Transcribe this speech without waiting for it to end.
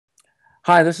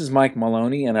Hi, this is Mike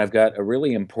Maloney, and I've got a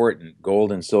really important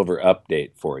gold and silver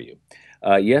update for you.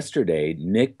 Yesterday,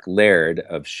 Nick Laird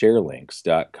of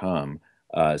sharelinks.com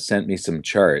sent me some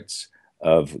charts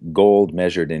of gold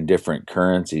measured in different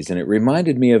currencies, and it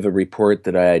reminded me of a report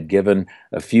that I had given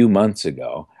a few months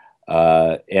ago.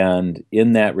 And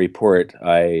in that report,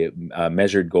 I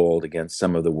measured gold against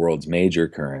some of the world's major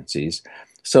currencies.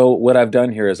 So, what I've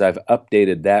done here is I've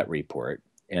updated that report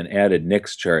and added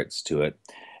Nick's charts to it.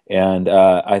 And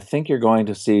I think you're going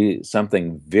to see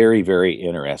something very, very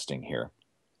interesting here.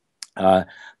 Uh,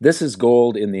 this is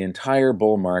gold in the entire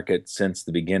bull market since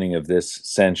the beginning of this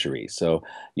century. So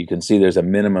you can see there's a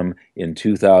minimum in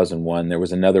 2001. There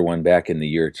was another one back in the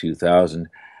year 2000.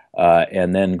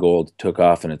 And then gold took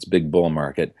off in its big bull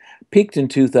market, peaked in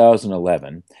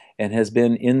 2011, and has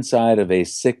been inside of a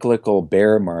cyclical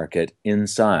bear market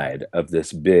inside of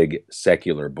this big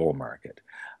secular bull market.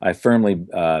 I firmly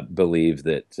believe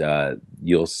that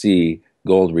you'll see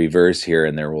gold reverse here,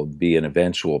 and there will be an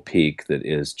eventual peak that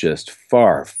is just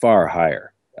far, far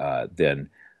higher than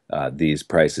these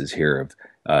prices here of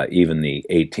even the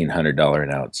 $1,800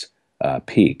 an ounce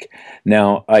peak.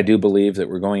 Now, I do believe that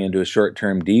we're going into a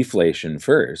short-term deflation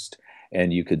first,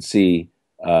 and you could see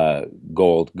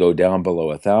gold go down below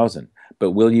 1,000.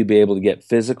 But will you be able to get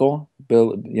physical?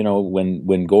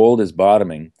 When gold is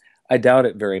bottoming, I doubt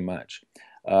it very much.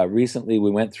 Recently, we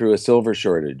went through a silver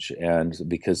shortage, and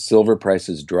because silver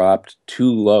prices dropped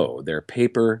too low, their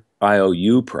paper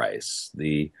IOU price,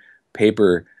 the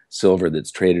paper silver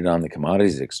that's traded on the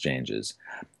commodities exchanges,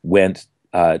 went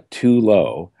too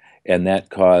low, and that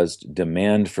caused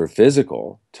demand for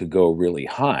physical to go really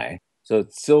high. So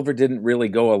silver didn't really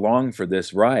go along for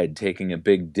this ride, taking a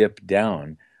big dip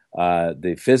down.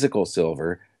 The physical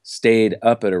silver stayed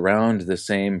up at around the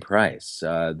same price.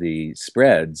 The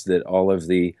spreads that all of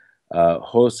the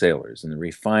wholesalers and the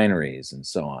refineries and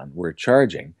so on were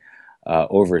charging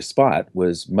over spot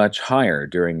was much higher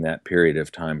during that period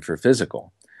of time for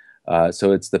physical.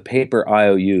 So it's the paper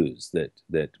IOUs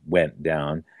that went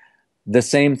down. The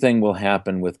same thing will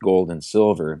happen with gold and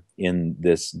silver in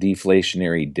this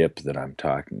deflationary dip that I'm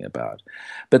talking about.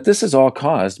 But this is all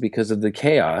caused because of the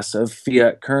chaos of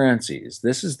fiat currencies.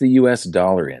 This is the US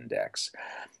dollar index.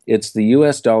 It's the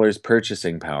US dollar's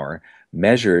purchasing power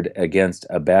measured against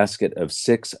a basket of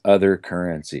six other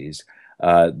currencies,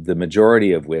 the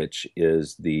majority of which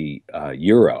is the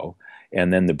euro,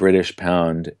 and then the British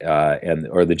pound,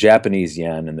 or the Japanese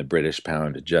yen and the British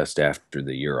pound just after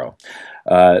the euro.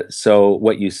 So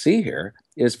what you see here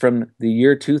is from the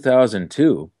year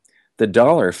 2002, the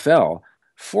dollar fell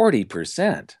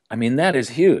 40%. I mean, that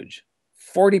is huge.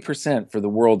 40% for the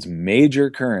world's major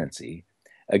currency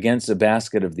against a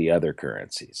basket of the other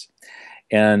currencies.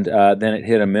 And then it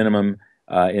hit a minimum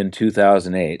in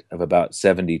 2008 of about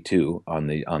 72 on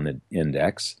the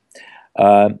index.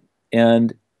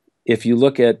 And if you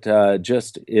look at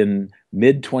just in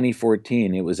mid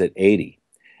 2014, it was at 80,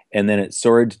 and then it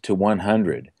soared to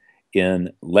 100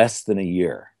 in less than a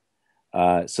year.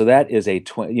 So that is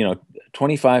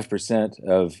 25%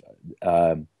 of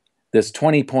this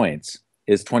 20 points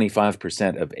is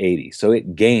 25% of 80. So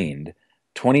it gained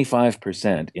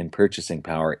 25% in purchasing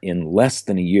power in less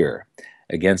than a year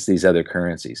against these other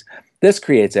currencies. This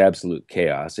creates absolute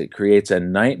chaos. It creates a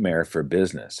nightmare for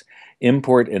business.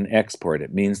 Import and export,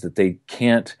 it means that they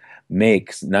can't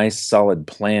make nice solid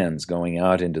plans going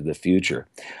out into the future.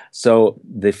 So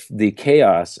the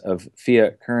chaos of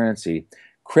fiat currency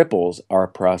cripples our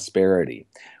prosperity.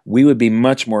 We would be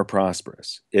much more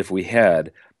prosperous if we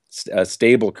had a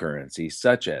stable currency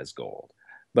such as gold,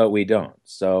 but we don't.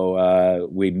 So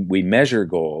we measure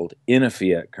gold in a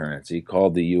fiat currency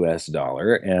called the US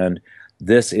dollar, and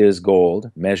this is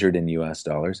gold measured in US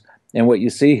dollars. And what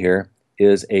you see here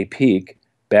is a peak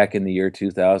back in the year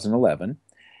 2011,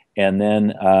 and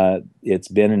then it's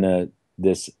been in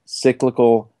this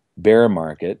cyclical bear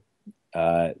market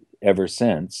ever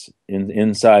since,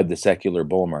 inside the secular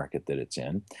bull market that it's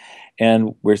in.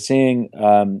 And we're seeing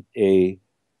a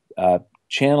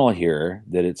channel here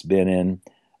that it's been in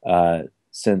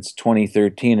since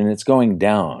 2013, and it's going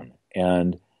down.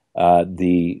 And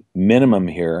the minimum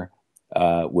here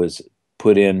was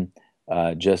put in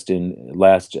just in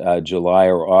last July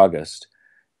or August.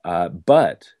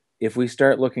 But if we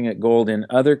start looking at gold in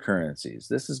other currencies,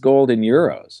 this is gold in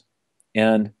euros,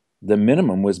 and the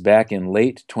minimum was back in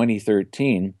late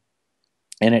 2013,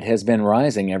 and it has been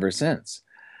rising ever since.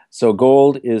 So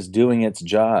gold is doing its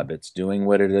job. It's doing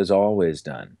what it has always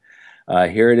done.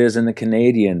 Here it is in the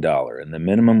Canadian dollar, and the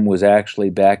minimum was actually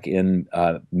back in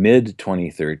mid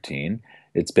 2013.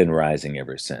 It's been rising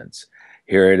ever since.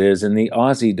 Here it is in the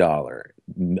Aussie dollar.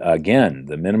 Again,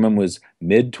 the minimum was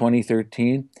mid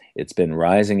 2013. It's been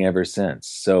rising ever since.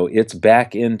 So it's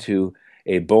back into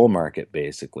a bull market,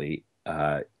 basically,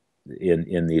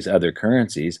 in these other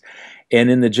currencies. And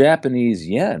in the Japanese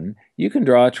yen, you can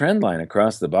draw a trend line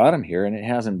across the bottom here, and it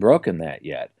hasn't broken that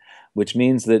yet, which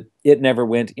means that it never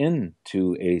went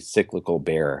into a cyclical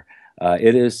bear.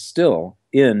 It is still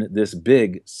in this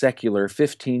big secular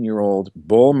 15-year-old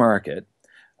bull market.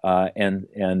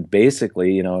 And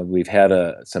basically, we've had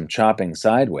some chopping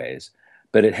sideways,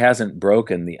 but it hasn't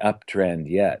broken the uptrend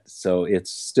yet. So it's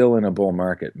still in a bull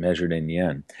market measured in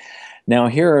yen. Now,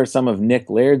 here are some of Nick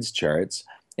Laird's charts,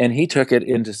 and he took it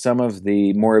into some of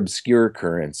the more obscure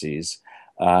currencies.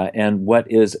 And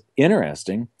what is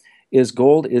interesting is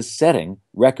gold is setting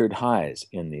record highs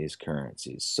in these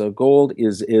currencies. So gold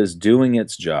is doing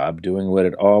its job, doing what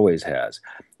it always has.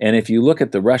 And if you look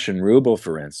at the Russian ruble,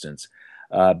 for instance,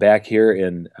 back here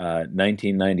in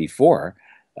 1994,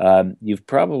 you've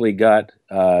probably got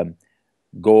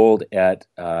gold at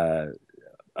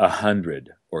 100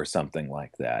 or something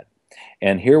like that.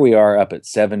 And here we are up at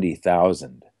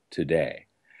 70,000 today.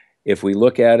 If we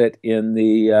look at it in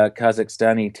the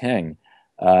Kazakhstani tenge,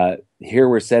 here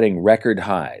we're setting record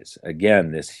highs.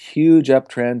 Again, this huge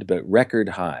uptrend, but record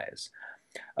highs.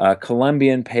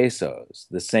 Colombian pesos,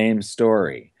 the same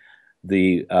story.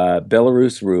 The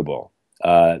Belarus ruble,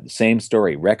 same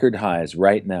story, record highs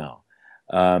right now.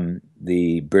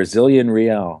 The Brazilian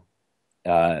real,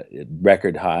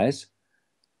 record highs.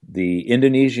 The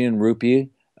Indonesian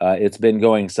rupee, it's been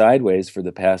going sideways for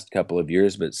the past couple of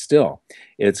years, but still,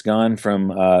 it's gone from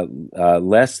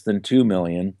less than 2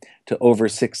 million to over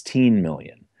 16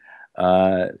 million.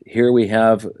 Here we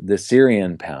have the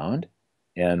Syrian pound,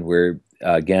 and we're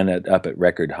again up at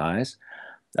record highs.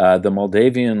 The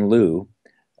Moldavian leu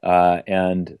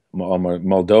and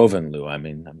Moldovan leu,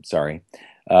 I'm sorry,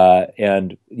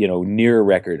 and near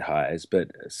record highs, but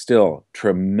still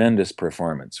tremendous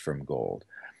performance from gold.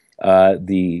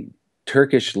 The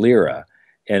Turkish lira,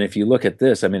 and if you look at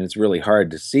this, it's really hard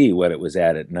to see what it was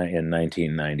at in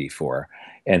 1994,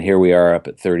 and here we are up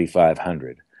at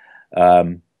 3,500.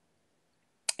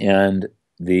 And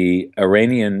the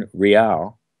Iranian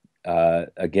real,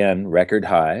 again, record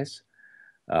highs.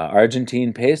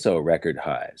 Argentine peso, record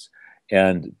highs.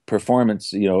 And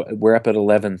performance, we're up at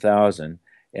 11,000,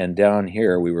 and down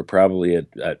here we were probably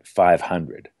at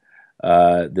 500.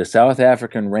 The South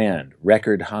African rand,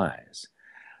 record highs.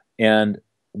 And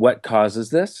what causes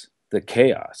this? The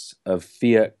chaos of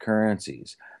fiat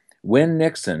currencies. When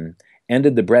Nixon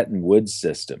ended the Bretton Woods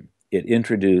system, it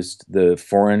introduced the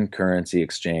foreign currency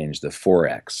exchange, the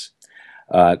Forex.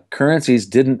 Currencies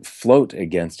didn't float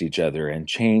against each other and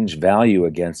change value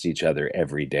against each other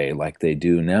every day like they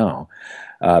do now.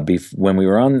 When we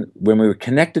were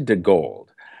connected to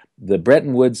gold, the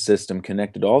Bretton Woods system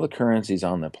connected all the currencies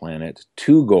on the planet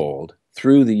to gold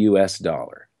through the US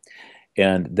dollar.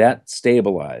 And that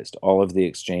stabilized all of the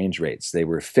exchange rates. They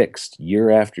were fixed year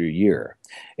after year.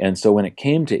 And so when it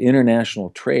came to international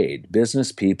trade,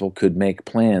 business people could make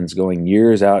plans going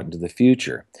years out into the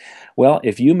future. Well,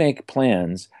 if you make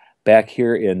plans back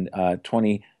here in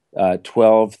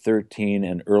 2012, 13,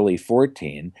 and early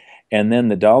 14, and then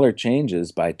the dollar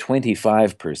changes by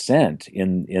 25%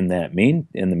 in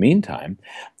the meantime,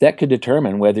 that could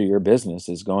determine whether your business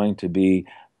is going to be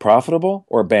profitable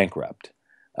or bankrupt.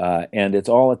 And it's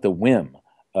all at the whim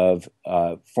of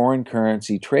foreign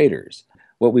currency traders.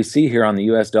 What we see here on the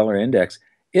US dollar index,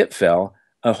 it fell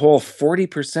a whole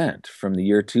 40% from the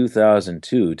year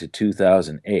 2002 to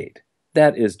 2008.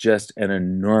 That is just an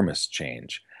enormous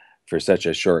change for such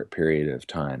a short period of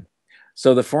time.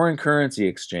 So the foreign currency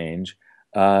exchange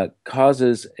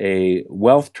causes a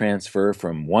wealth transfer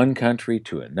from one country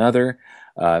to another.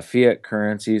 Fiat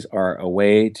currencies are a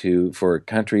way for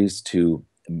countries to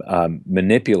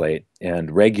manipulate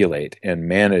and regulate and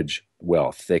manage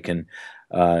wealth. They can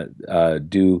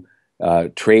do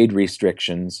trade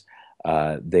restrictions.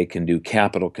 They can do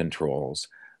capital controls.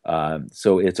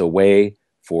 So it's a way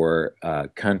for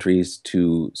countries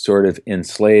to sort of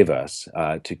enslave us,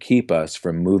 to keep us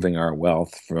from moving our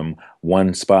wealth from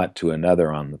one spot to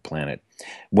another on the planet.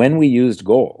 When we used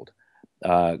gold,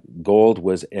 gold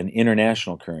was an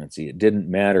international currency. It didn't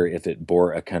matter if it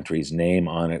bore a country's name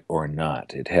on it or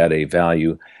not. It had a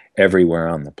value everywhere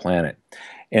on the planet.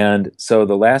 And so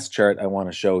the last chart I want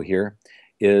to show here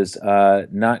is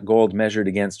not gold measured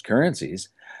against currencies,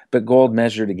 but gold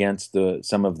measured against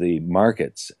some of the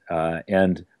markets.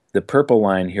 And the purple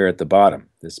line here at the bottom,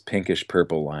 this pinkish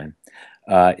purple line,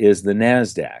 is the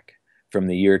NASDAQ from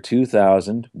the year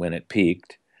 2000 when it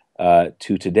peaked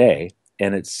to today.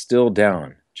 And it's still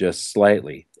down just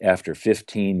slightly after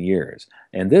 15 years.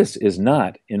 And this is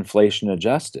not inflation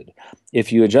adjusted.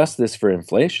 If you adjust this for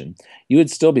inflation, you would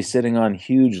still be sitting on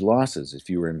huge losses if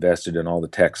you were invested in all the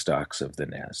tech stocks of the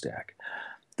NASDAQ.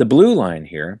 The blue line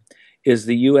here is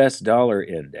the US dollar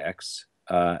index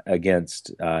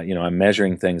against, I'm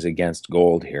measuring things against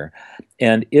gold here,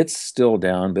 and it's still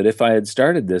down. But if I had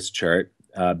started this chart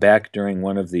back during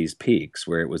one of these peaks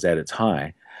where it was at its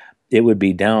high, it would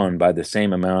be down by the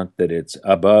same amount that it's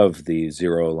above the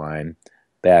zero line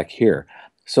back here.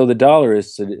 So the dollar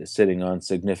is sitting on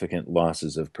significant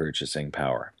losses of purchasing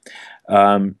power.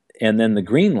 And then the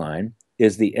green line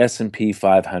is the S&P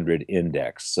 500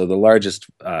 index, so the largest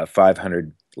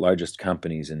 500 largest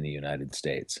companies in the United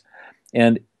States.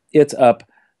 And it's up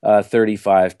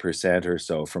 35% or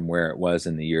so from where it was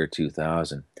in the year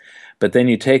 2000. But then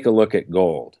you take a look at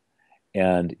gold.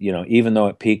 And, even though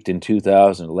it peaked in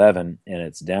 2011 and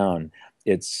it's down,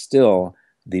 it's still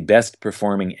the best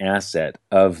performing asset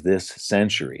of this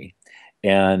century.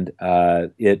 And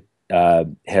it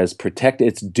has protected,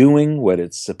 it's doing what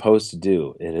it's supposed to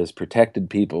do. It has protected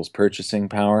people's purchasing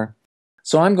power.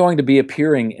 So I'm going to be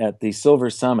appearing at the Silver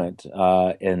Summit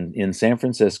in San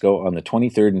Francisco on the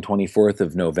 23rd and 24th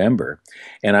of November,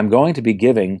 and I'm going to be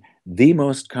giving the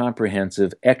most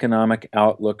comprehensive economic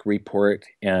outlook report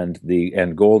and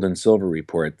gold and silver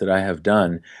report that I have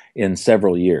done in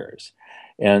several years.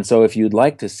 And so if you'd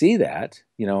like to see that,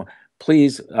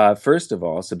 please, first of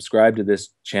all, subscribe to this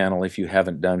channel if you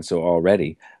haven't done so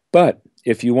already. But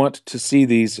if you want to see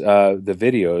the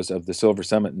videos of the Silver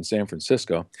Summit in San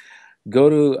Francisco,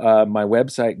 go to my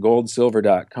website,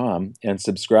 goldsilver.com, and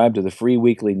subscribe to the free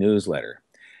weekly newsletter,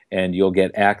 and you'll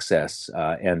get access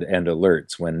and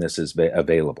alerts when this is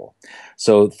available.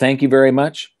 So thank you very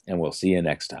much, and we'll see you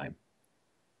next time.